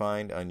trying to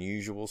find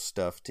unusual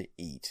stuff to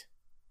eat.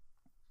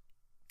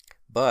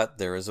 But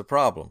there is a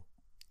problem.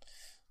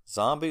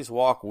 Zombies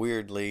walk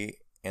weirdly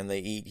and they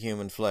eat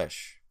human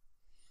flesh.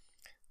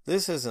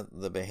 This isn't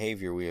the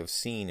behavior we have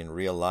seen in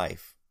real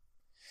life.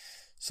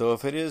 So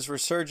if it is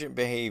resurgent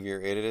behavior,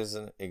 it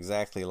isn't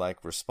exactly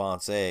like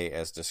response A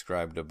as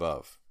described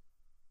above.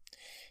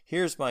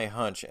 Here's my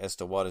hunch as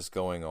to what is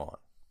going on.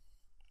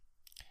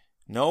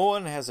 No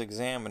one has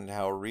examined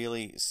how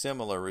really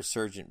similar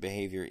resurgent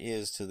behavior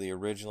is to the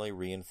originally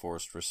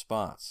reinforced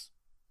response.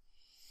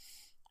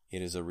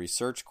 It is a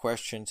research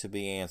question to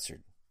be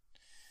answered.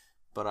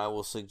 But I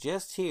will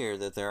suggest here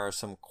that there are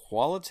some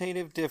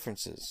qualitative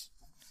differences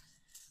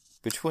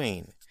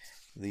between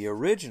the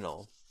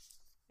original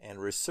and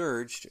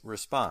resurged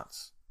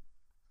response.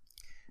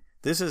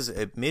 This is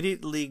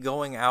admittedly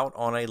going out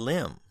on a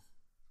limb,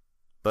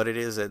 but it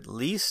is at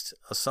least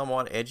a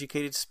somewhat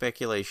educated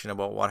speculation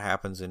about what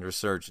happens in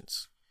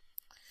resurgence.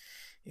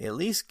 At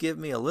least give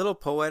me a little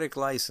poetic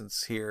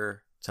license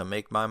here to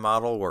make my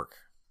model work.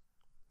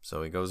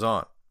 So he goes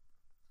on.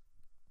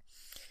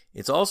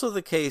 It's also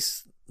the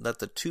case that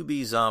the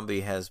to-be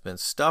zombie has been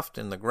stuffed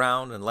in the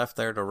ground and left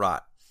there to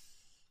rot.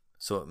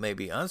 So it may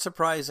be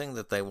unsurprising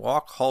that they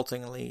walk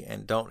haltingly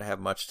and don't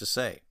have much to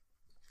say.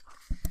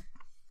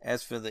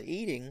 As for the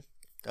eating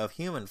of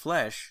human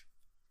flesh,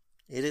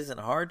 it isn't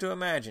hard to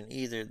imagine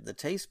either the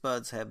taste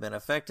buds have been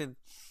affected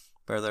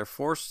by their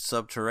forced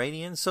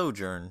subterranean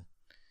sojourn,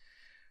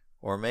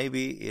 or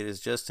maybe it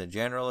is just a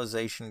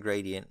generalization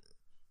gradient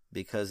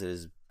because it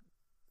has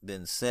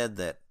been said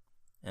that,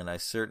 and I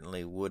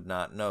certainly would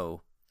not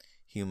know,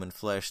 human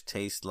flesh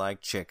tastes like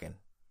chicken.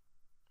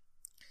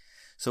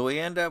 So we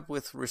end up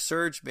with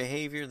resurged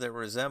behavior that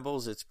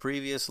resembles its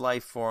previous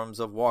life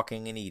forms of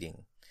walking and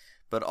eating,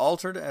 but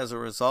altered as a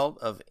result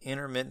of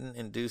intermittent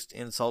induced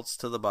insults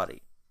to the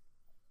body.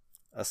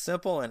 A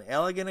simple and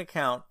elegant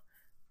account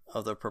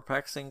of the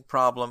perplexing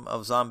problem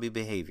of zombie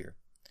behavior.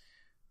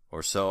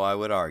 Or so I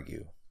would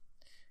argue.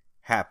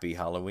 Happy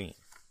Halloween.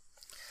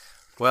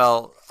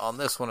 Well, on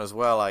this one as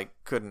well, I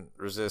couldn't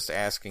resist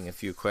asking a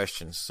few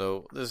questions.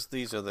 So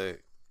these are the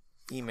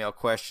email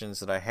questions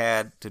that I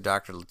had to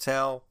Dr.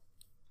 Littell.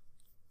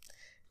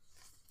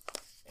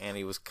 And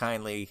he was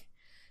kindly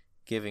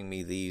giving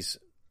me these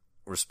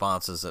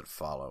responses that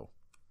follow.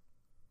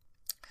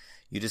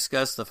 You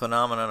discussed the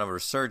phenomenon of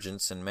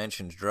resurgence and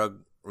mentioned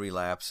drug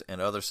relapse and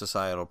other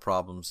societal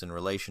problems in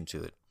relation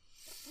to it.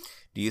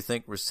 Do you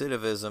think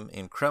recidivism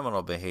in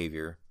criminal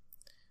behavior,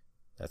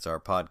 that's our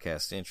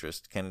podcast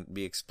interest, can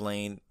be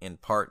explained in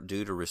part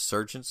due to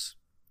resurgence?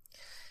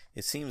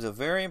 It seems a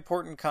very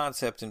important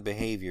concept in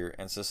behavior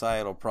and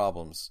societal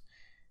problems,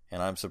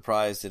 and I'm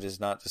surprised it is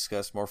not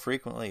discussed more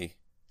frequently.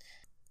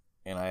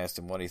 And I asked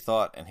him what he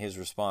thought, and his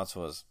response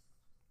was,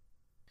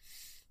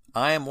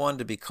 I am one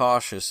to be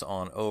cautious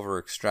on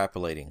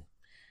over-extrapolating,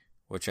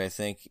 which I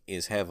think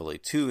is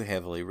too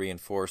heavily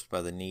reinforced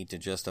by the need to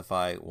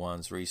justify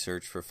one's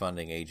research for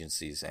funding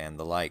agencies and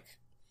the like.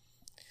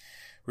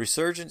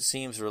 Resurgence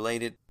seems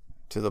related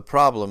to the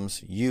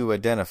problems you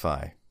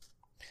identify,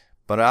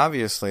 but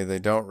obviously they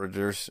don't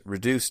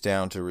reduce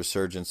down to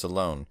resurgence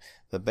alone.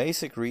 The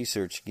basic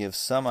research gives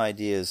some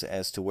ideas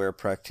as to where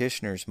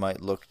practitioners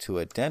might look to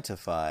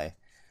identify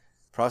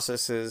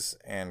processes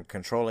and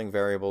controlling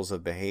variables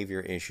of behavior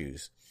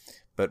issues.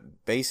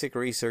 But basic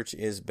research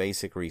is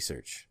basic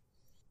research.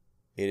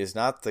 It is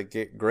not the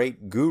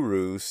great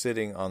guru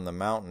sitting on the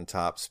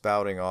mountaintop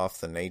spouting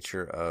off the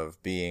nature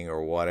of being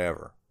or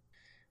whatever.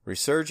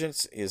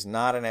 Resurgence is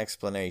not an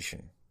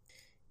explanation.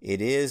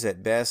 It is,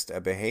 at best, a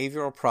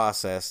behavioral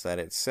process that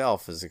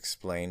itself is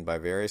explained by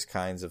various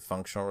kinds of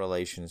functional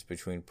relations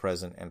between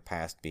present and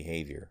past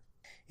behavior.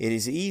 It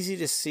is easy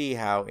to see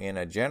how, in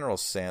a general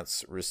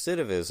sense,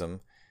 recidivism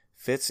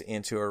fits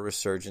into a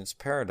resurgence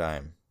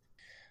paradigm.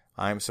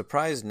 I am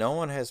surprised no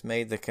one has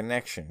made the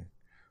connection,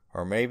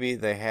 or maybe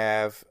they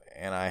have,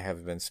 and I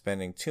have been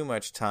spending too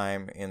much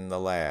time in the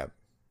lab.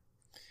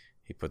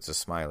 He puts a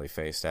smiley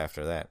face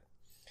after that.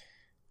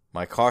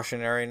 My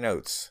cautionary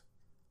notes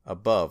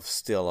above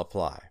still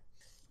apply.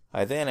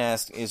 I then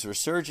asked, is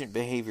resurgent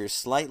behavior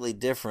slightly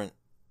different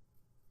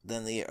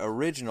than the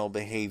original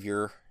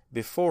behavior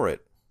before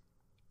it?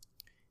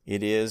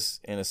 It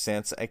is, in a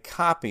sense, a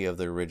copy of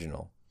the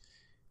original,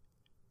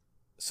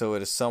 so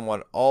it is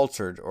somewhat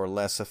altered or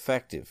less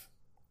effective.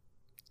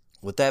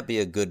 Would that be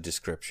a good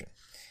description?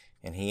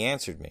 And he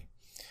answered me,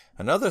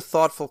 another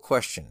thoughtful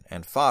question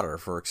and fodder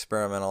for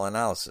experimental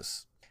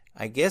analysis.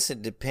 I guess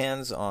it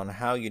depends on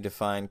how you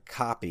define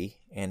copy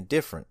and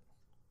different.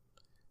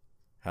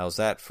 How's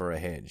that for a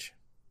hedge?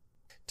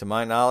 To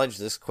my knowledge,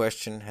 this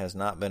question has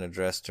not been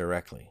addressed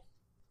directly.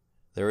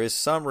 There is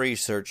some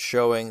research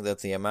showing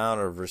that the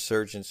amount of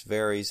resurgence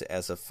varies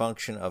as a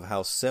function of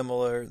how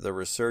similar the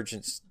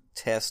resurgence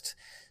test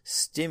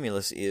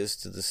stimulus is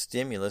to the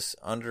stimulus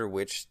under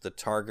which the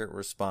target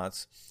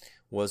response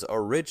was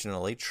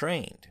originally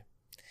trained.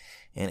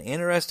 An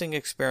interesting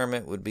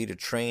experiment would be to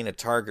train a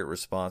target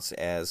response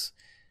as,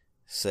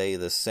 say,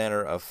 the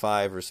center of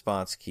 5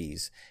 response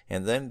keys,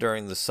 and then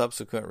during the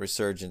subsequent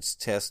resurgence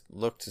test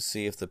look to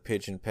see if the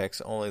pigeon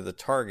pecks only the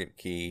target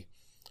key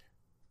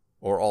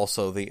or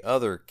also the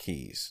other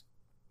keys.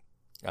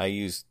 I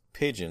use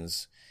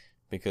pigeons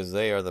because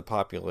they are the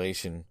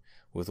population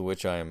with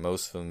which I am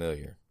most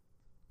familiar.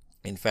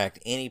 In fact,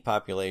 any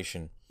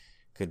population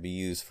could be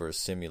used for a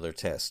similar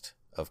test,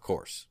 of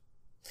course.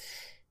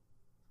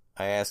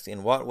 I asked,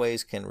 in what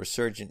ways can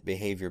resurgent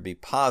behavior be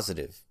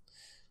positive,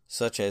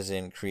 such as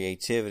in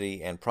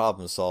creativity and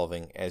problem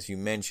solving, as you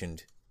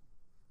mentioned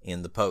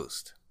in the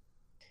post?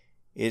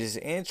 It is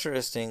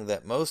interesting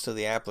that most of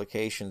the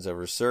applications of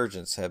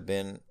resurgence have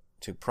been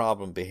to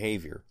problem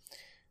behavior,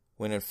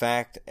 when in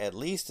fact at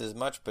least as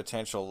much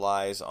potential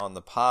lies on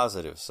the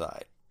positive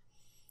side.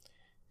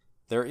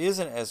 There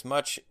isn't as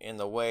much in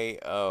the way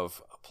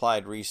of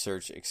applied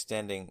research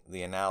extending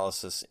the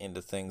analysis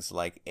into things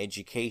like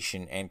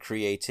education and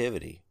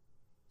creativity.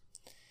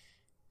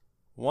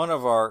 One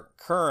of our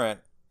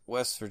current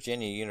West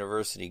Virginia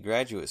University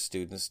graduate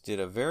students did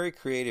a very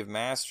creative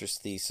master's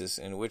thesis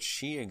in which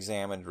she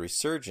examined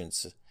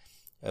resurgence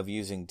of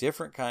using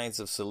different kinds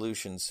of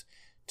solutions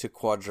to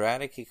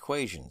quadratic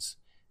equations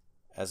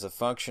as a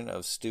function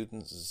of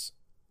students'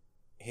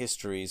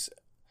 histories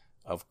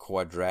of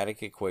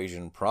quadratic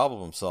equation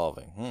problem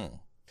solving.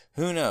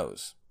 Who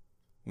knows?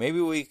 Maybe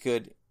we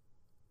could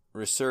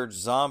resurge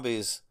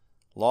zombies'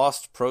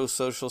 lost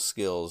pro-social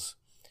skills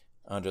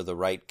under the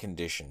right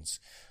conditions.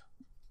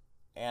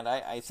 And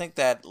I think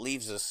that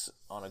leaves us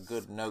on a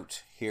good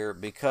note here,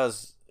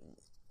 because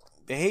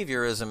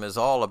behaviorism is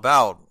all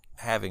about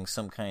having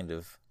some kind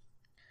of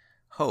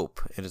hope.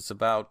 It is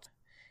about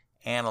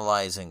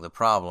analyzing the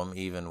problem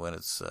even when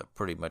it's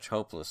pretty much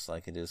hopeless,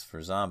 like it is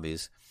for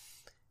zombies,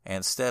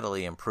 and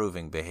steadily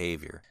improving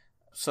behavior.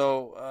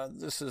 So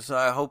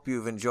I hope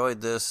you've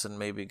enjoyed this and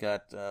maybe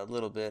got a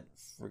little bit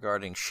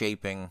regarding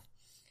shaping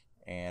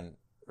and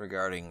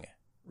regarding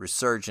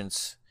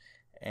resurgence,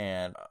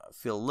 and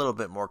feel a little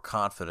bit more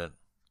confident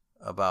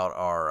about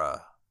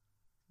our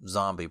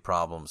zombie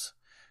problems,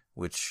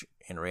 which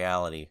in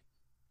reality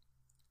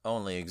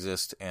only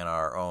exist in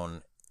our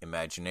own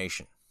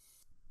imagination.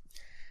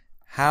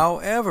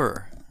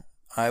 However,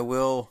 I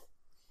will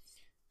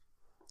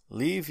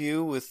leave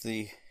you with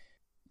the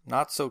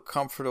not so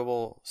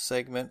comfortable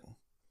segment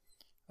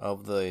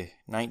of the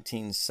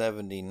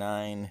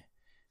 1979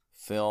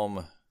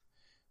 film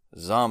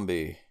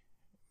Zombie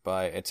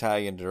by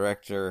Italian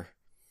director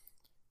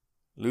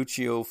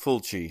Lucio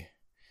Fulci.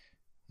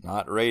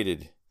 Not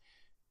rated.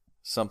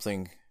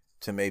 Something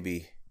to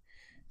maybe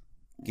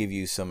give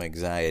you some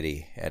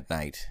anxiety at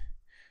night,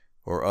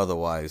 or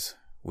otherwise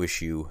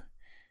wish you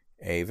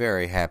a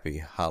very happy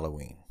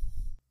Halloween.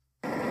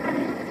 The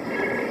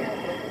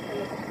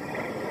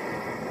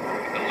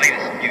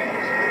latest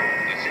news.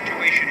 The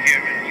situation here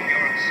in New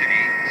York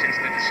City since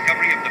the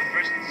discovery of the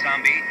first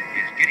zombie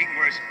is getting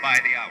worse by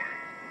the hour.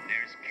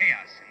 There's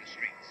chaos in the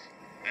streets.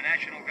 The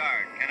National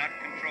Guard cannot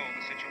control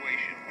the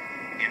situation.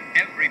 In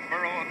every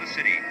borough of the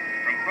city,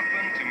 from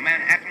Brooklyn to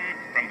Manhattan,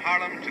 from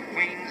Harlem to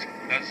Queens,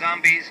 the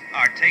zombies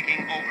are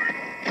taking over.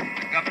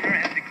 The governor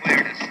has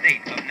declared a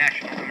state of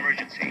national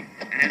emergency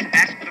and has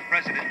asked the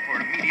president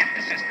for immediate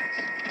assistance.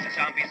 The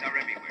zombies are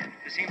everywhere.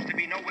 There seems to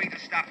be no way to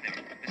stop them.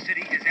 The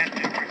city is at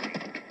their mercy.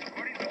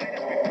 According to the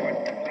latest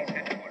report from police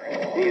headquarters,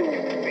 the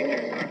infected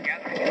creatures are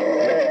gathering in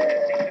and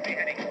seem to be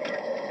heading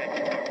towards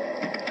Central Park.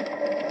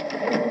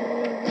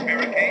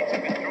 Barricades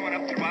have been thrown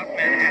up throughout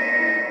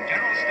Manhattan.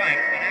 General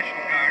Steiner, the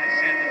National Guard, has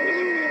said that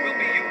bazookas will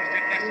be used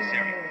if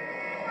necessary.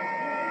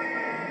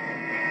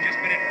 I've just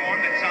been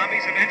informed that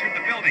zombies have entered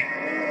the building.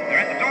 They're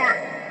at the door.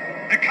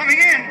 They're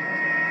coming in.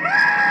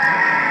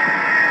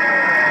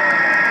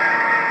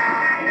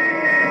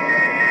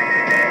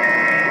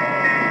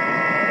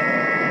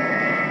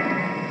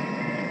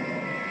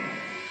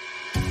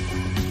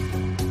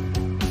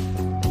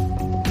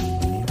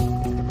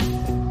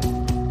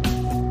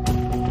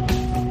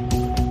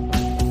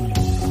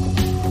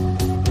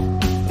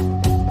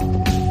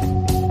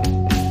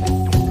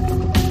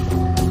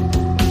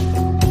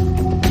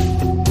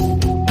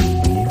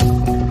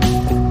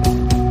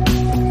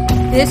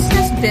 This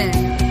has been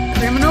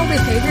Criminal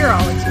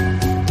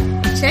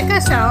Behaviorology. Check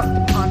us out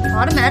on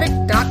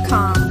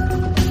Podomatic.com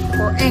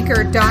or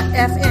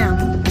Anchor.fm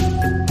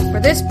for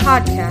this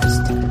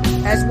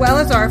podcast, as well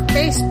as our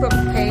Facebook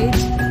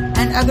page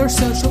and other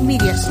social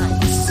media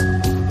sites.